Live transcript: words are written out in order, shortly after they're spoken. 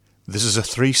This is a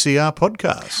 3CR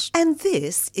podcast. And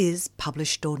this is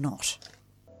Published or Not.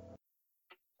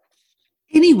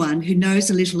 Anyone who knows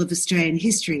a little of Australian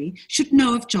history should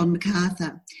know of John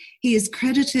Macarthur. He is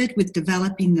credited with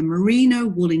developing the merino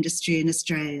wool industry in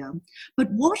Australia. But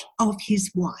what of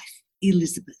his wife,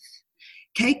 Elizabeth?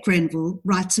 Kate Grenville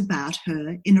writes about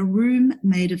her in A Room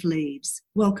Made of Leaves.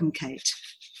 Welcome, Kate.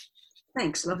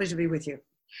 Thanks, lovely to be with you.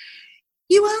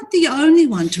 You aren't the only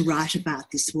one to write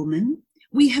about this woman.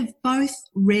 We have both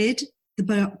read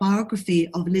the biography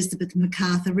of Elizabeth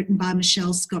Macarthur written by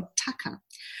Michelle Scott Tucker.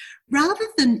 Rather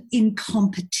than in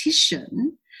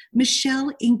competition,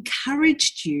 Michelle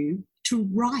encouraged you to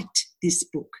write this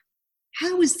book.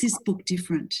 How is this book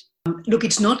different? Look,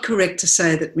 it's not correct to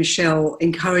say that Michelle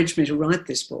encouraged me to write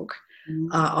this book.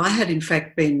 I had, in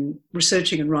fact, been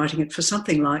researching and writing it for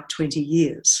something like 20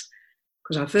 years,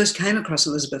 because I first came across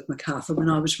Elizabeth Macarthur when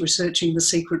I was researching The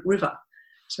Secret River.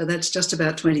 So that's just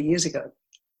about 20 years ago.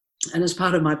 And as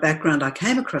part of my background, I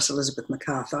came across Elizabeth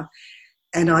Macarthur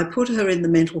and I put her in the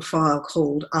mental file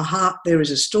called Aha, There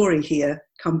Is a Story Here,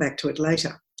 Come Back to It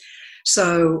Later.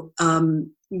 So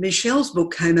Michelle's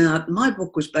book came out. My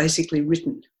book was basically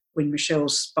written when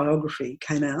Michelle's biography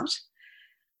came out.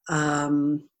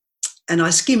 And I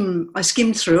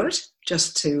skimmed through it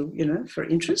just to, for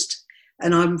interest.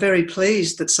 And I'm very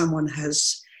pleased that someone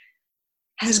has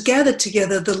gathered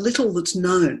together the little that's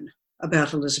known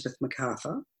about Elizabeth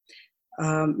Macarthur.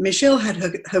 Michelle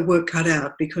had her work cut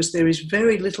out because there is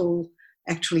very little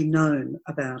actually known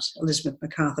about Elizabeth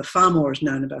Macarthur. Far more is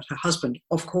known about her husband.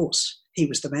 Of course, he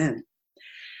was the man.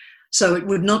 So it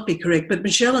would not be correct. But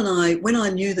Michelle and I, when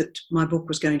I knew that my book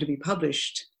was going to be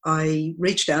published, I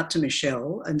reached out to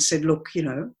Michelle and said, look,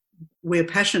 we're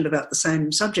passionate about the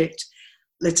same subject.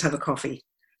 Let's have a coffee.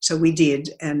 So we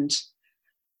did, and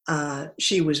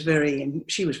she was very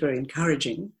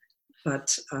encouraging.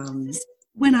 But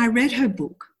when I read her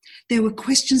book, there were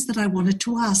questions that I wanted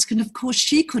to ask, and of course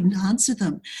she couldn't answer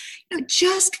them.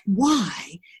 Just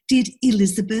why did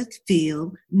Elizabeth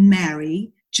Veal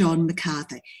marry John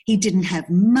Macarthur? He didn't have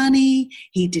money,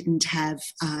 he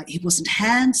wasn't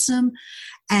handsome,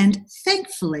 and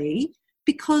thankfully,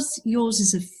 because yours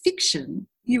is a fiction,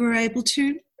 you were able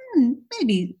to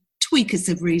maybe tweak us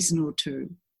a reason or two.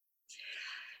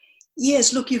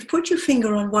 Yes, look, you've put your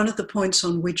finger on one of the points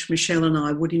on which Michelle and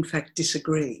I would in fact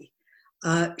disagree.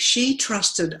 She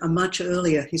trusted a much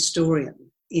earlier historian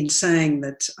in saying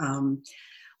that,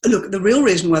 look, the real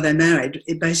reason why they married,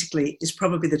 it basically is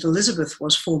probably that Elizabeth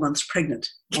was 4 months pregnant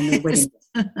on their wedding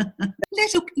day.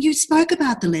 Look, you spoke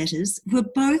about the letters. Were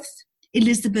both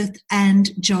Elizabeth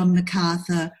and John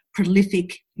Macarthur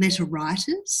prolific letter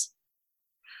writers?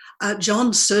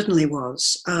 John certainly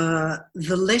was.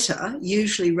 The letter,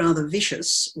 usually rather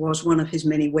vicious, was one of his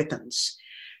many weapons.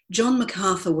 John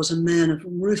Macarthur was a man of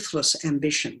ruthless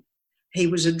ambition. He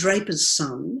was a draper's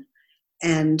son,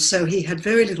 and so he had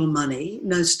very little money,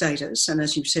 no status, and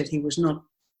as you've said, he was no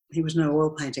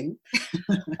oil painting.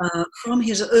 From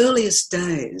his earliest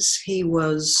days, he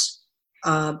was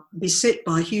beset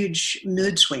by huge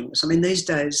mood swings. I mean, these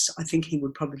days, I think he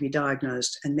would probably be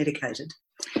diagnosed and medicated.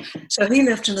 So he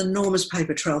left an enormous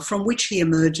paper trail from which he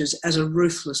emerges as a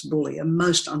ruthless bully, a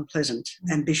most unpleasant,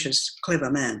 ambitious, clever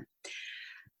man.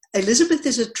 Elizabeth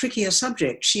is a trickier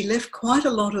subject. She left quite a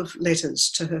lot of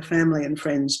letters to her family and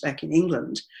friends back in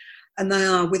England, and they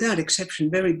are, without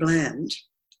exception, very bland,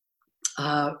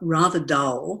 rather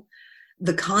dull,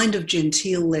 the kind of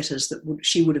genteel letters that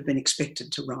she would have been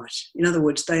expected to write. In other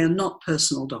words, they are not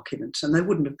personal documents, and they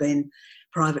wouldn't have been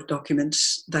private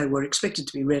documents. They were expected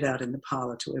to be read out in the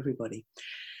parlour to everybody.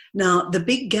 Now, the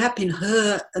big gap in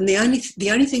her, and the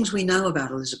only things we know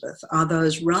about Elizabeth are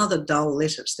those rather dull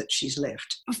letters that she's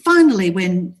left. Finally,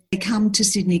 when they come to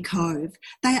Sydney Cove,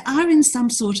 they are in some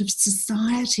sort of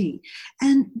society.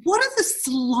 And what are the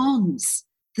salons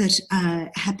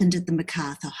that happened at the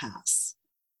Macarthur house?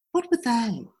 What were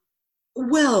they?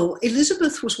 Well,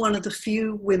 Elizabeth was one of the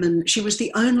few women, she was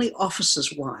the only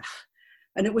officer's wife.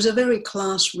 And it was a very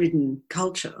class-ridden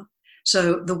culture.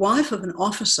 So the wife of an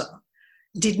officer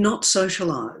did not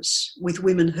socialise with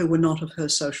women who were not of her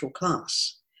social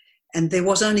class. And there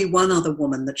was only one other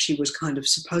woman that she was kind of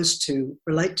supposed to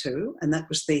relate to, and that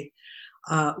was the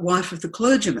wife of the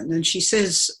clergyman. And she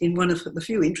says, in one of the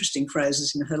few interesting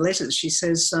phrases in her letters, she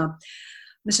says,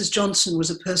 Mrs. Johnson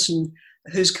was a person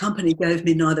whose company gave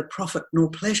me neither profit nor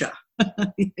pleasure.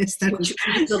 Yes, that was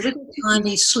a little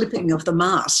tiny slipping of the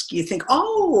mask. You think,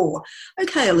 oh,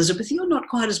 okay, Elizabeth, you're not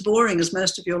quite as boring as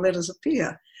most of your letters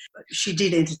appear. But she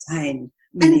did entertain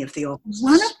many of the officers.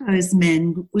 One of those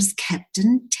men was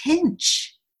Captain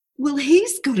Tench. Well,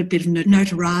 he's got a bit of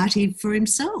notoriety for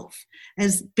himself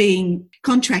as being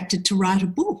contracted to write a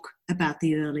book about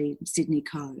the early Sydney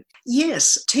Cove.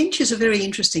 Yes, Tench is a very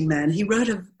interesting man. He wrote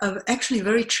actually a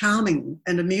very charming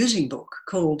and amusing book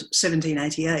called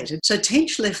 1788. So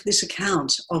Tench left this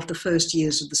account of the first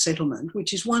years of the settlement,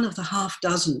 which is one of the half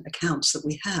dozen accounts that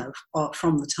we have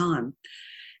from the time.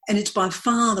 And it's by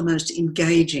far the most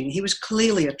engaging. He was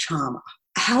clearly a charmer.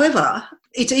 However,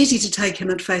 it's easy to take him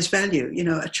at face value, you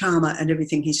know, a charmer and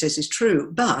everything he says is true.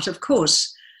 But, of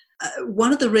course,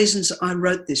 one of the reasons I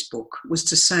wrote this book was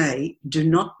to say, do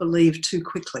not believe too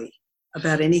quickly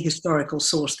about any historical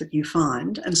source that you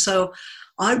find. And so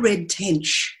I read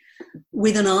Tench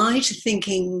with an eye to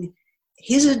thinking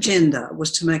his agenda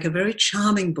was to make a very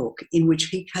charming book in which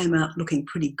he came out looking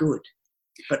pretty good.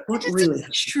 But what really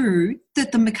happened? True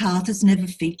that the MacArthurs never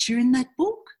feature in that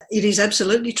book? It is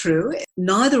absolutely true.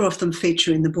 Neither of them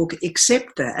feature in the book,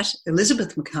 except that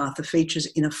Elizabeth MacArthur features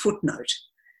in a footnote.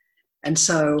 And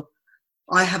so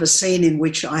I have a scene in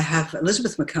which I have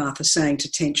Elizabeth MacArthur saying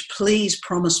to Tench, please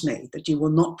promise me that you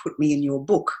will not put me in your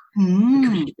book.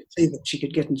 Because you could see that she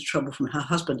could get into trouble from her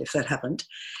husband if that happened.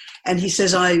 And he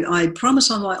says, I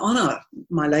promise on my honour,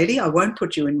 my lady, I won't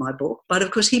put you in my book. But, of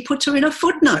course, he puts her in a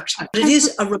footnote. It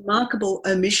is a remarkable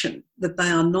omission that they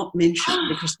are not mentioned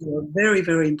because they were very,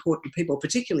 very important people,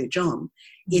 particularly John,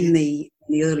 in the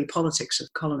early politics of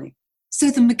the colony.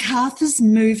 So the MacArthurs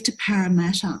moved to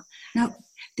Parramatta. Now,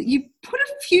 you put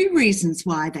a few reasons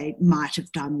why they might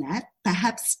have done that,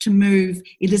 perhaps to move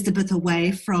Elizabeth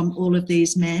away from all of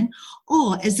these men,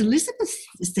 or, as Elizabeth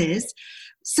says,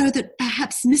 so that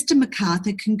perhaps Mr.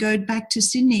 MacArthur can go back to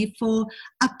Sydney for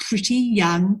a pretty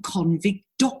young convict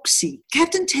doxy.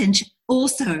 Captain Tench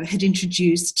also had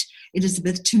introduced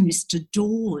Elizabeth to Mr.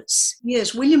 Dawes.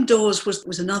 Yes, William Dawes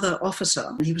was another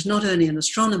officer. He was not only an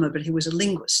astronomer, but he was a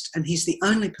linguist, and he's the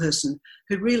only person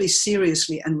who really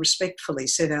seriously and respectfully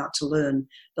set out to learn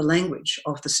the language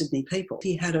of the Sydney people.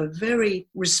 He had a very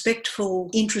respectful,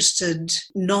 interested,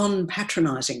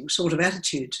 non-patronising sort of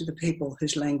attitude to the people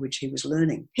whose language he was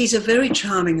learning. He's a very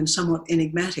charming and somewhat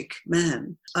enigmatic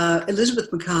man.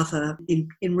 Elizabeth MacArthur,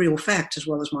 in real fact, as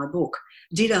well as my book,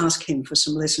 did ask him for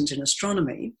some lessons in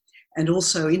astronomy, and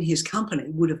also in his company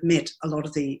would have met a lot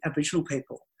of the Aboriginal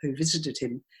people who visited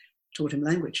him, taught him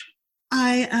language.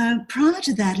 Prior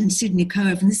to that in Sydney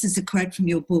Cove, and this is a quote from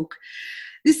your book,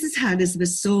 this is how Elizabeth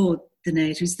saw the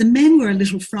natives. The men were a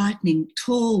little frightening,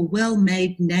 tall,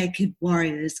 well-made, naked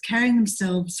warriors, carrying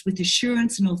themselves with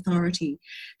assurance and authority,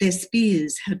 their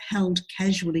spears held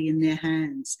casually in their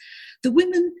hands. The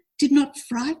women did not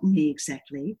frighten me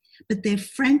exactly, but their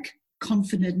frank,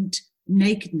 confident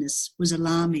nakedness was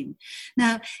alarming.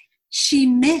 Now, she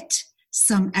met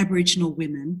some Aboriginal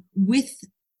women with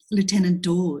Lieutenant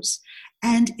Dawes,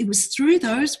 and it was through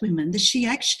those women that she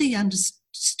actually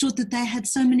understood that they had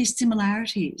so many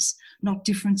similarities, not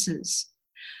differences.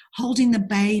 Holding the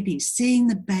baby, seeing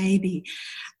the baby,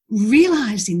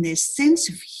 realising their sense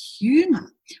of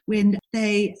humour when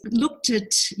they looked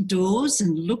at Dawes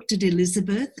and looked at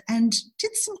Elizabeth and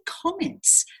did some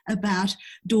comments about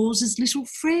Dawes's little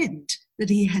friend that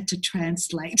he had to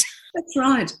translate. That's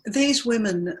right. These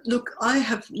women, look, I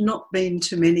have not been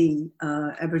to many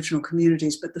Aboriginal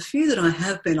communities, but the few that I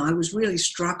have been, I was really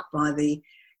struck by the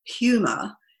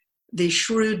humour, the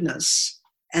shrewdness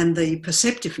and the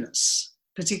perceptiveness,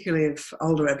 particularly of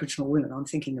older Aboriginal women. I'm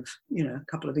thinking of, a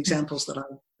couple of examples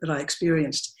that I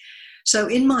experienced. So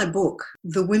in my book,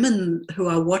 the women who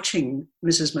are watching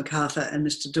Mrs. MacArthur and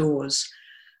Mr. Dawes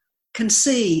can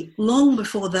see long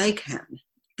before they can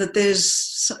that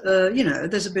there's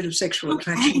a bit of sexual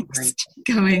attraction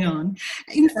going on.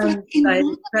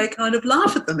 They kind of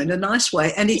laugh at them in a nice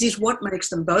way, and it is what makes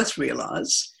them both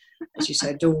realise. As you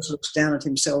say, Dawes looks down at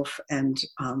himself, and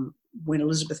when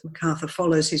Elizabeth MacArthur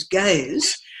follows his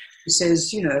gaze, he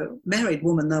says, married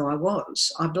woman though I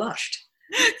was, I blushed,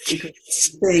 because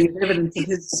seeing evidence of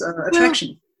his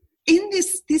attraction. In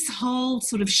this whole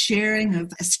sort of sharing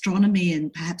of astronomy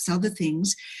and perhaps other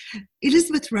things,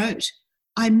 Elizabeth wrote,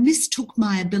 I mistook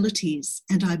my abilities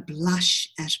and I blush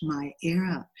at my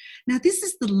error. Now, this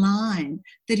is the line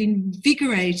that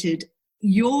invigorated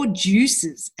your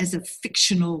juices as a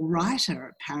fictional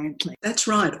writer, apparently. That's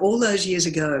right. All those years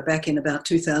ago, back in about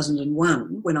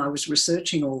 2001, when I was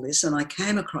researching all this and I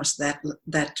came across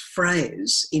that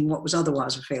phrase in what was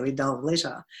otherwise a fairly dull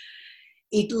letter,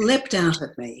 it leapt out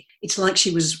at me. It's like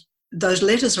those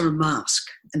letters are a mask,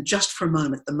 and just for a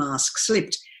moment the mask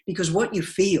slipped, because what you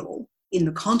feel in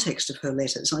the context of her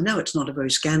letters, I know it's not a very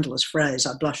scandalous phrase,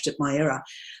 I blushed at my error,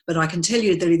 but I can tell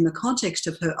you that in the context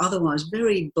of her otherwise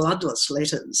very bloodless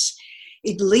letters,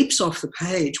 It leaps off the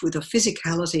page with a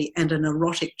physicality and an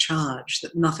erotic charge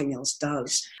that nothing else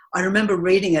does. I remember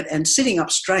reading it and sitting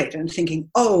up straight and thinking,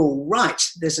 oh, right,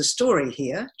 there's a story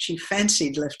here. She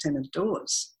fancied Lieutenant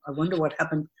Dawes. I wonder what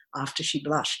happened after she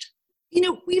blushed. You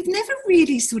know, we've never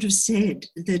really sort of said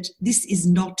that this is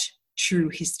not true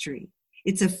history.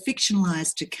 It's a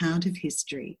fictionalised account of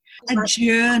history, a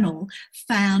journal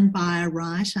found by a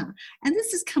writer. And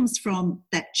comes from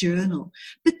that journal.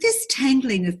 But this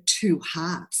tangling of two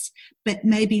hearts, but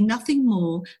maybe nothing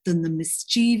more than the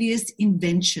mischievous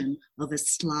invention of a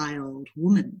sly old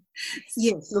woman.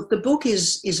 Yes, look, the book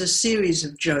is a series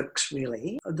of jokes,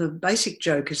 really. The basic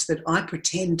joke is that I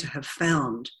pretend to have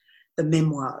found the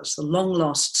memoirs, the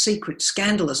long-lost, secret,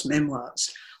 scandalous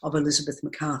memoirs of Elizabeth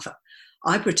MacArthur.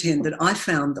 I pretend that I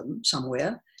found them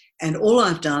somewhere, and all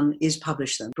I've done is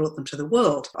publish them, brought them to the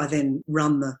world. I then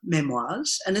run the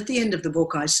memoirs, and at the end of the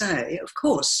book I say, of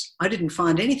course, I didn't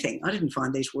find anything. I didn't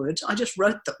find these words. I just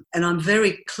wrote them. And I'm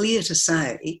very clear to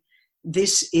say,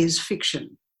 this is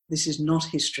fiction. This is not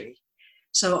history.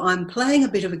 So I'm playing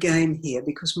a bit of a game here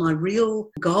because my real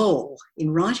goal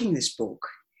in writing this book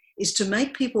is to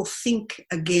make people think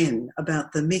again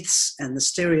about the myths and the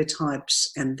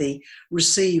stereotypes and the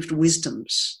received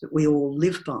wisdoms that we all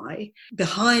live by.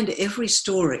 Behind every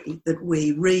story that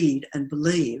we read and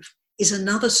believe is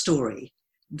another story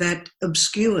that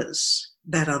obscures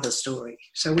that other story.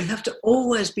 So we have to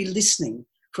always be listening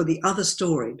for the other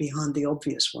story behind the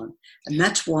obvious one. And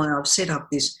that's why I've set up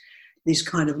these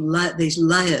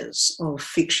layers of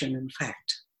fiction and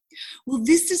fact. Well,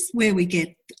 this is where we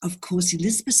get, of course,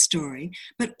 Elizabeth's story,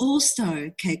 but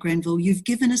also, Kate Grenville, you've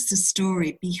given us the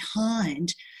story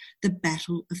behind the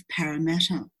Battle of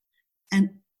Parramatta. And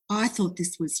I thought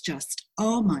this was just,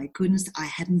 oh my goodness, I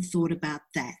hadn't thought about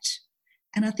that.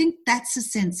 And I think that's a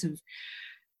sense of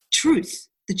truth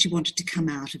that you wanted to come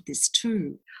out of this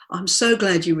too. I'm so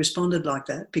glad you responded like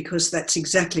that, because that's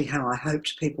exactly how I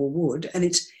hoped people would. And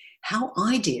it's how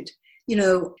I did. You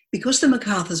know, because the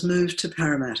MacArthurs moved to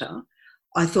Parramatta,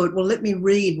 I thought, well, let me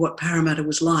read what Parramatta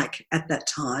was like at that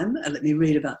time, and let me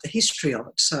read about the history of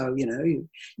it. So, you know,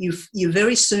 you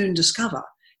very soon discover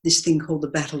this thing called the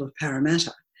Battle of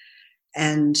Parramatta.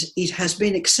 And it has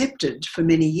been accepted for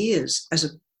many years as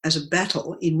a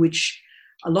battle in which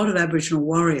a lot of Aboriginal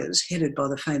warriors, headed by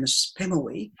the famous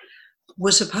Pemulwuy,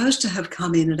 were supposed to have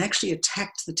come in and actually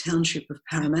attacked the township of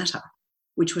Parramatta,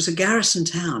 which was a garrison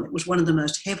town. It was one of the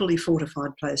most heavily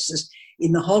fortified places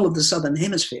in the whole of the Southern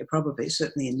Hemisphere, probably,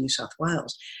 certainly in New South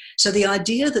Wales. So the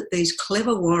idea that these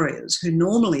clever warriors who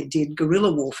normally did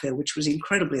guerrilla warfare, which was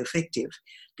incredibly effective,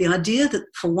 the idea that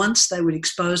for once they would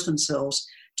expose themselves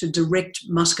to direct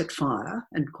musket fire,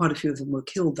 and quite a few of them were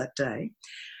killed that day,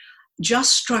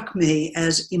 just struck me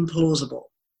as implausible.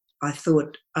 I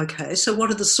thought, okay, so what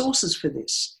are the sources for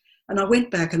this? And I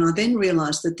went back and I then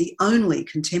realised that the only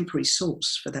contemporary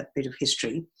source for that bit of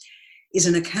history is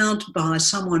an account by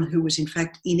someone who was in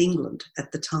fact in England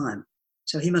at the time.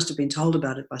 So he must have been told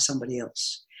about it by somebody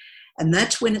else. And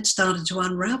that's when it started to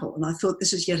unravel. And I thought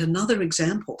this is yet another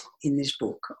example in this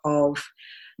book of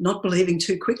not believing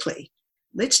too quickly.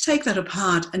 Let's take that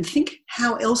apart and think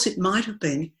how else it might have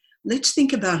been. Let's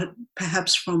think about it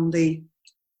perhaps from the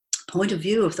point of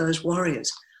view of those warriors.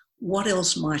 What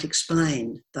else might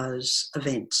explain those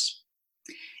events?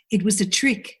 It was a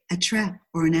trick, a trap,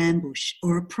 or an ambush,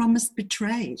 or a promise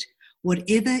betrayed.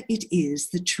 Whatever it is,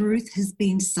 the truth has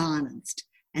been silenced,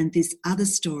 and this other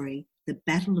story, the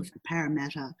Battle of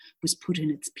Parramatta, was put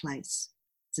in its place.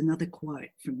 It's another quote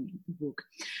from the book.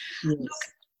 Yes. Look,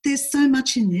 there's so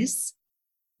much in this.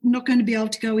 I'm not going to be able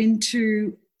to go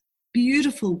into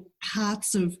beautiful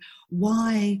parts of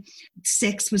why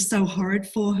sex was so horrid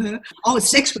for her. Oh,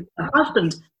 sex with her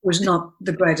husband was not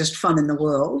the greatest fun in the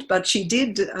world, but she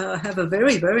did have a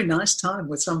very, very nice time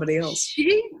with somebody else.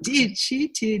 She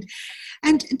did.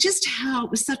 And just how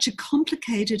it was such a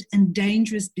complicated and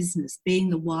dangerous business being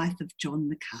the wife of John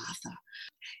MacArthur.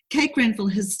 Kate Grenville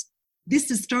has this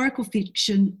historical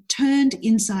fiction turned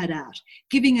inside out,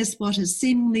 giving us what a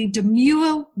seemingly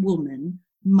demure woman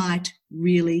might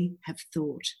really have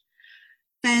thought.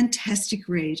 Fantastic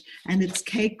read, and it's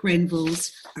Kate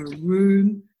Grenville's A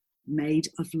Room Made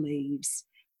of Leaves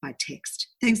by Text.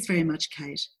 Thanks very much,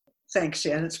 Kate. Thanks,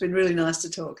 Jan. It's been really nice to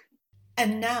talk.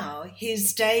 And now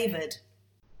here's David.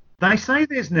 They say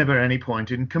there's never any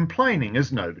point in complaining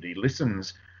as nobody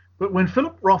listens. But when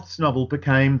Philip Roth's novel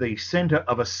became the centre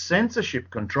of a censorship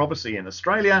controversy in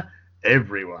Australia,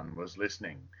 everyone was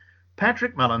listening.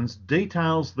 Patrick Mullins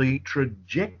details the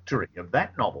trajectory of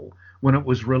that novel when it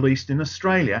was released in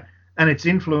Australia and its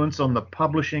influence on the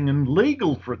publishing and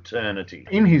legal fraternity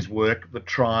in his work, The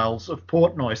Trials of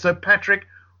Portnoy. So, Patrick,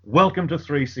 welcome to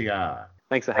 3CR.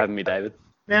 Thanks for having me, David.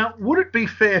 Now, would it be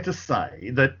fair to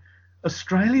say that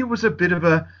Australia was a bit of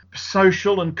a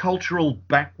social and cultural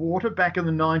backwater back in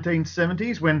the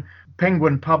 1970s when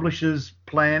Penguin Publishers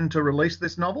planned to release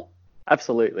this novel?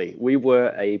 Absolutely. We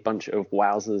were a bunch of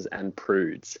wowsers and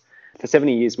prudes. For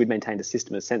 70 years, we'd maintained a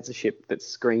system of censorship that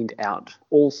screened out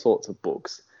all sorts of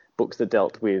books that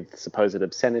dealt with supposed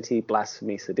obscenity,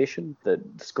 blasphemy, sedition, that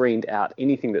screened out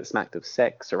anything that smacked of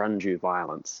sex or undue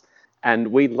violence. And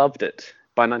we loved it.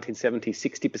 By 1970,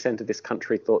 60% of this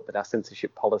country thought that our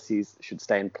censorship policies should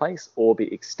stay in place or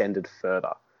be extended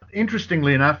further.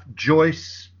 Interestingly enough,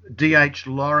 Joyce, D.H.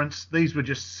 Lawrence, these were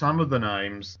just some of the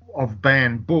names of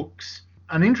banned books.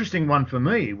 An interesting one for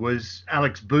me was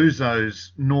Alex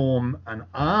Buzo's Norm and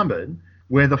Ahmed,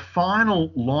 where the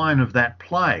final line of that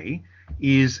play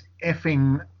is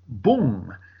effing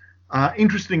bung.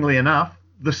 Interestingly enough,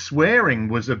 the swearing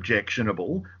was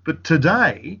objectionable, but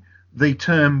today the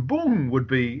term bung would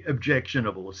be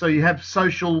objectionable. So you have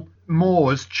social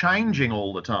mores changing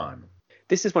all the time.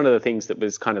 This is one of the things that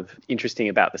was kind of interesting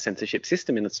about the censorship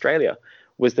system in Australia,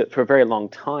 was that for a very long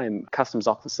time, customs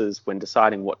officers, when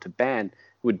deciding what to ban,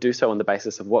 would do so on the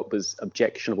basis of what was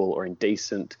objectionable or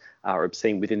indecent or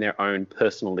obscene within their own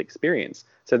personal experience.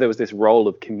 So there was this role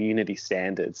of community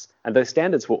standards, and those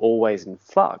standards were always in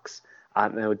flux.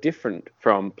 And they were different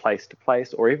from place to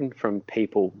place or even from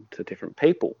people to different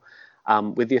people,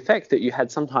 with the effect that you had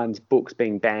sometimes books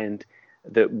being banned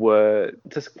that were,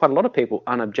 to quite a lot of people,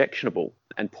 unobjectionable.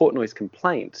 And Portnoy's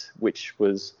Complaint, which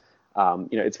was,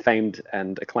 it's famed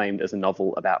and acclaimed as a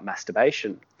novel about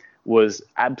masturbation, was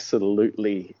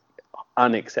absolutely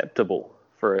unacceptable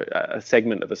for a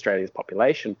segment of Australia's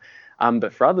population.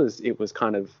 But for others, it was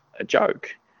kind of a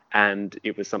joke. And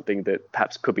it was something that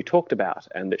perhaps could be talked about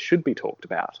and that should be talked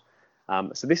about.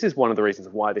 So this is one of the reasons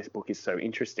why this book is so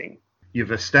interesting.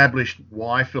 You've established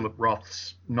why Philip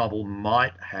Roth's novel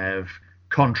might have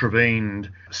contravened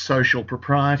social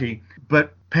propriety,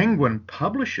 but Penguin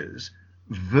Publishers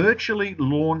virtually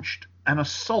launched an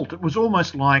assault. It was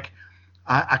almost like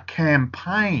a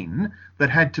campaign that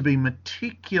had to be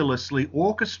meticulously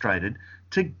orchestrated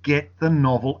to get the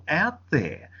novel out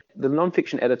there. The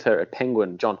non-fiction editor at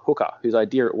Penguin, John Hooker, whose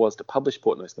idea it was to publish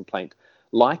Portnoy's Complaint,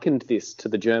 likened this to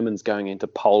the Germans going into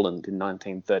Poland in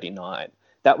 1939.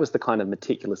 That was the kind of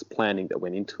meticulous planning that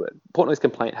went into it. Portnoy's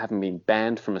Complaint, having been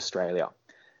banned from Australia,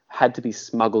 had to be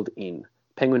smuggled in.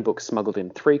 Penguin Books smuggled in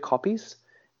 3 copies.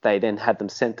 They then had them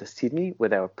sent to Sydney, where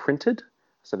they were printed.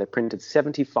 So they printed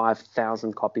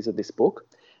 75,000 copies of this book.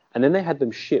 And then they had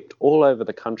them shipped all over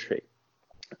the country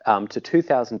to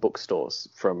 2,000 bookstores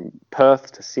from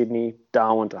Perth to Sydney,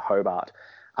 Darwin to Hobart,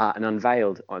 and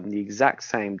unveiled on the exact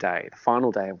same day, the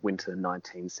final day of winter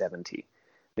 1970.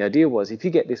 The idea was, if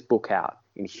you get this book out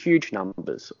in huge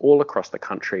numbers all across the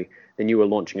country, then you were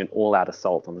launching an all-out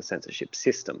assault on the censorship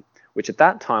system, which at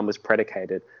that time was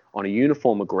predicated on a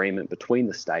uniform agreement between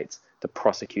the states to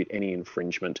prosecute any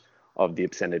infringement of the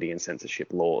obscenity and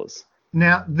censorship laws.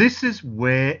 Now, this is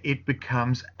where it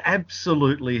becomes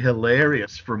absolutely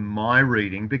hilarious from my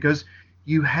reading, because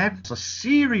you have a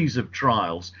series of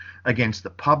trials against the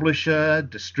publisher,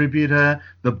 distributor,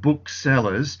 the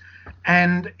booksellers,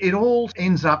 and it all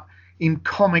ends up in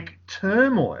comic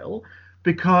turmoil,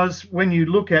 because when you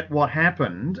look at what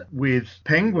happened with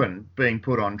Penguin being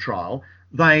put on trial,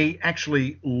 they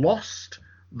actually lost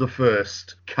the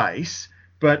first case,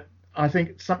 but I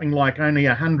think something like only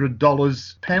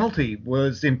 $100 penalty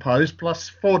was imposed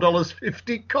plus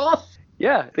 $4.50 cost.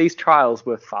 Yeah, these trials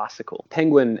were farcical.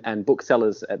 Penguin and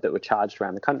booksellers that were charged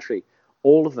around the country,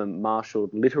 all of them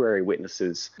marshalled literary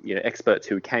witnesses, experts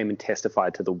who came and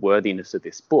testified to the worthiness of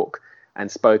this book and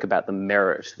spoke about the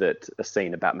merit that a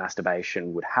scene about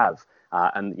masturbation would have.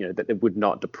 And that it would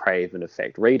not deprave and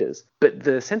affect readers. But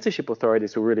the censorship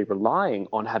authorities were really relying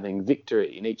on having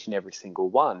victory in each and every single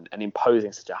one and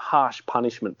imposing such a harsh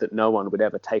punishment that no one would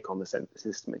ever take on the censorship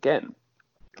system again.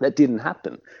 That didn't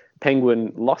happen.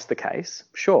 Penguin lost the case,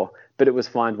 sure, but it was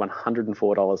fined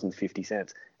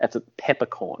 $104.50. That's a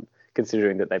peppercorn,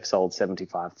 considering that they've sold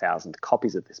 75,000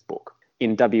 copies of this book.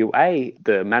 In WA,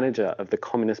 the manager of the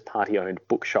Communist Party-owned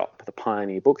bookshop, the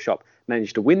Pioneer Bookshop,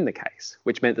 managed to win the case,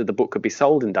 which meant that the book could be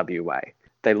sold in WA.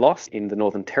 They lost in the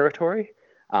Northern Territory.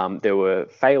 There were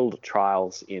failed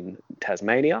trials in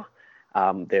Tasmania.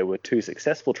 There were 2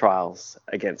 successful trials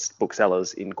against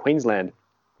booksellers in Queensland.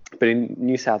 But in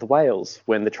New South Wales,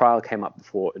 when the trial came up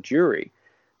before a jury,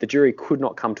 the jury could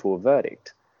not come to a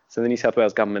verdict. So the New South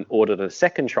Wales government ordered a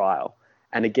second trial,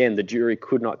 and again, the jury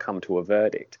could not come to a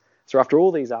verdict. So after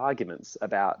all these arguments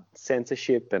about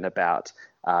censorship and about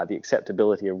the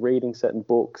acceptability of reading certain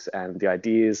books and the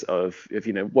ideas of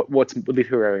what's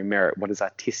literary merit, what is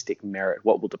artistic merit,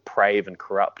 what will deprave and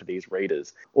corrupt these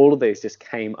readers, all of these just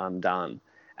came undone.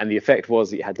 And the effect was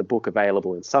that you had the book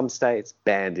available in some states,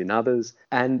 banned in others,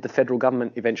 and the federal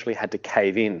government eventually had to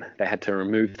cave in. They had to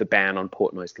remove the ban on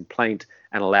Portnoy's complaint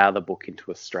and allow the book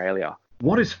into Australia.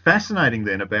 What is fascinating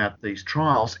then about these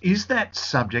trials is that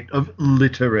subject of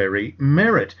literary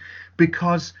merit,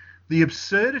 because the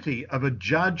absurdity of a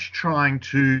judge trying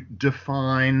to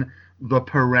define the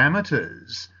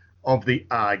parameters of the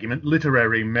argument.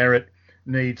 Literary merit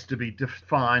needs to be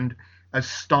defined as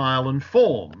style and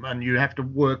form, and you have to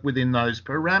work within those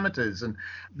parameters, and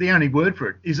the only word for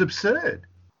it is absurd.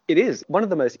 It is. One of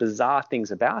the most bizarre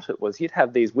things about it was you'd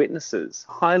have these witnesses,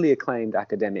 highly acclaimed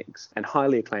academics and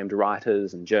highly acclaimed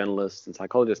writers and journalists and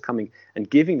psychologists coming and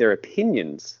giving their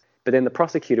opinions, but then the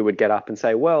prosecutor would get up and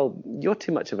say, well, you're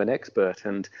too much of an expert,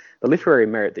 and the literary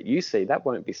merit that you see, that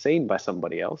won't be seen by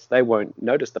somebody else. They won't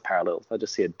notice the parallels. They'll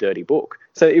just see a dirty book.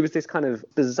 So it was this kind of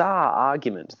bizarre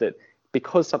argument that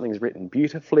because something's written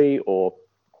beautifully or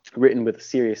written with a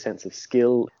serious sense of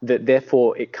skill, that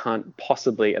therefore it can't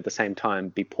possibly at the same time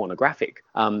be pornographic.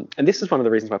 And this is one of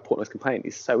the reasons why Portnoy's Complaint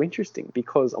is so interesting,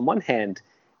 because on one hand,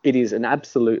 it is an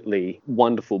absolutely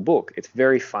wonderful book. It's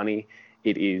very funny.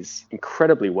 It is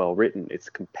incredibly well written. It's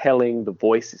compelling. The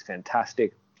voice is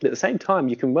fantastic. At the same time,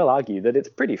 you can well argue that it's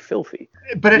pretty filthy.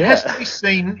 But it has to be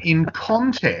seen in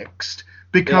context,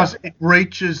 because it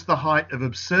reaches the height of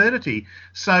absurdity.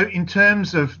 So in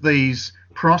terms of these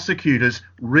prosecutors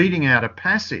reading out a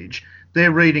passage,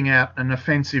 they're reading out an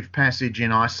offensive passage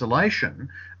in isolation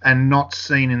and not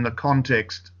seen in the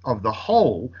context of the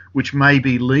whole, which may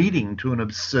be leading to an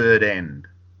absurd end.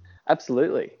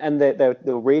 Absolutely. And they're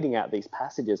reading out these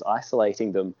passages,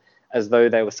 isolating them as though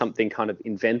they were something kind of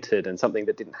invented and something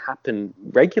that didn't happen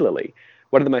regularly.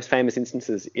 One of the most famous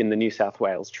instances in the New South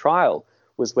Wales trial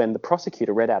was when the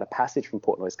prosecutor read out a passage from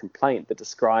Portnoy's complaint that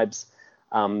describes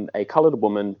a coloured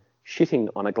woman shitting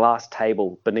on a glass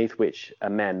table beneath which a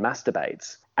man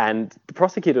masturbates. And the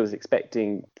prosecutor was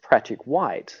expecting Patrick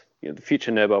White, the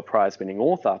future Nobel Prize winning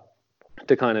author,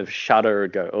 to kind of shudder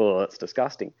and go, oh, that's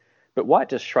disgusting. But White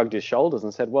just shrugged his shoulders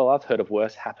and said, well, I've heard of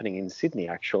worse happening in Sydney,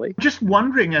 actually. Just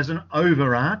wondering, as an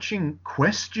overarching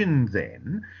question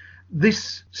then,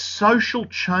 this social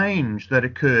change that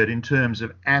occurred in terms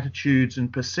of attitudes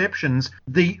and perceptions,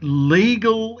 the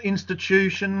legal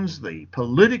institutions, the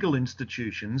political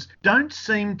institutions, don't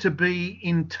seem to be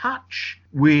in touch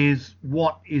with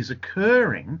what is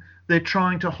occurring. They're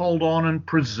trying to hold on and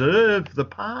preserve the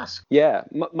past. Yeah,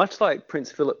 much like Prince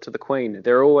Philip to the Queen,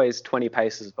 they're always 20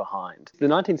 paces behind. The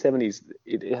 1970s,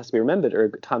 it has to be remembered, are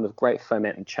a time of great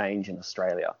foment and change in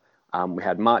Australia. We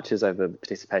had marches over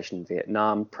participation in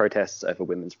Vietnam, protests over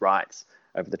women's rights,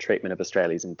 over the treatment of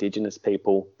Australia's Indigenous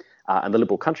people, and the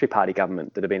Liberal Country Party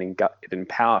government that had been in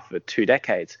power for 2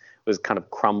 decades was kind of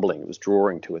crumbling. It was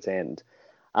drawing to its end.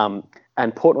 And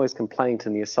Portnoy's complaint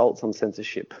and the assaults on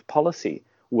censorship policy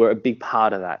were a big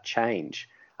part of that change.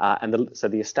 So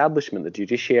the establishment, the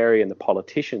judiciary and the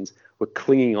politicians were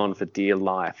clinging on for dear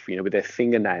life, with their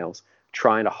fingernails,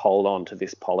 trying to hold on to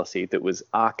this policy that was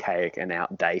archaic and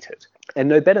outdated. And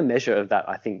no better measure of that,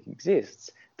 I think, exists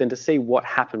than to see what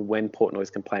happened when Portnoy's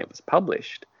complaint was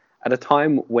published. At a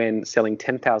time when selling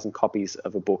 10,000 copies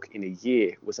of a book in a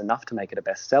year was enough to make it a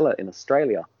bestseller in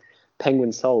Australia,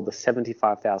 Penguin sold the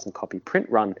 75,000 copy print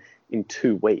run in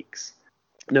 2 weeks.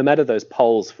 No matter those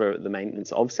polls for the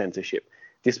maintenance of censorship,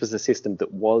 this was a system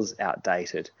that was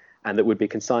outdated and that would be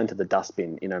consigned to the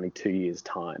dustbin in only 2 years'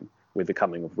 time with the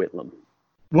coming of Whitlam.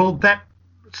 Well, that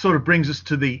sort of brings us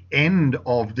to the end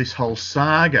of this whole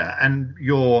saga, and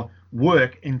your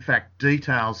work, in fact,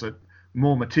 details it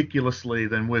more meticulously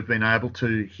than we've been able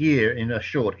to hear in a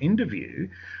short interview.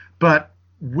 But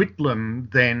Whitlam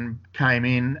then came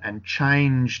in and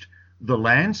changed the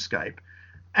landscape,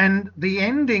 and the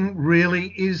ending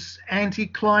really is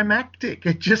anticlimactic.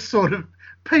 It just sort of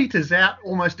peters out,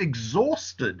 almost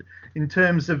exhausted in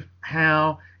terms of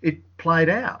how it played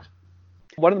out.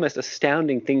 One of the most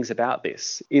astounding things about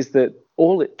this is that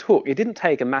it didn't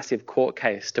take a massive court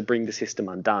case to bring the system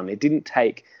undone. It didn't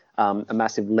take a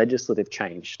massive legislative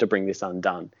change to bring this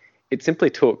undone. It simply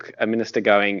took a minister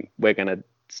going, we're going to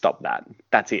stop that.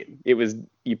 That's it. It was,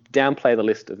 you downplay the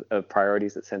list of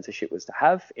priorities that censorship was to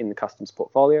have in the customs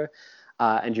portfolio,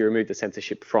 and you remove the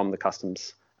censorship from the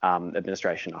customs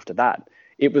administration after that.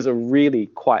 It was a really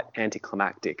quite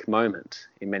anticlimactic moment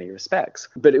in many respects,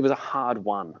 but it was a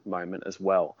hard-won moment as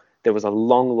well, there was a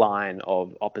long line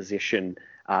of opposition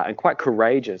and quite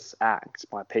courageous acts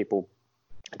by people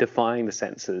defying the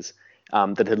censors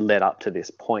that had led up to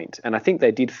this point. And I think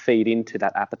they did feed into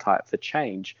that appetite for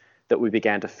change that we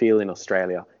began to feel in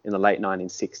Australia in the late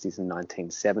 1960s and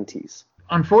 1970s.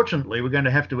 Unfortunately, we're going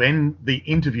to have to end the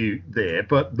interview there,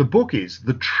 but the book is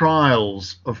The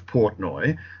Trials of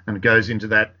Portnoy, and it goes into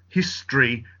that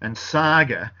history and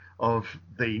saga of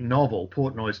the novel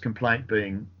Portnoy's Complaint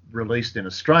being released in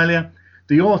Australia.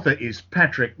 The author is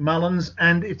Patrick Mullins,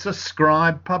 and it's a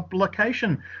Scribe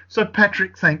publication. So,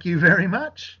 Patrick, thank you very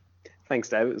much. Thanks,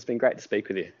 David. It's been great to speak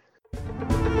with you.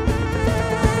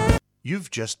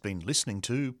 You've just been listening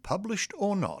to Published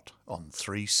or Not on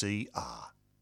 3CR.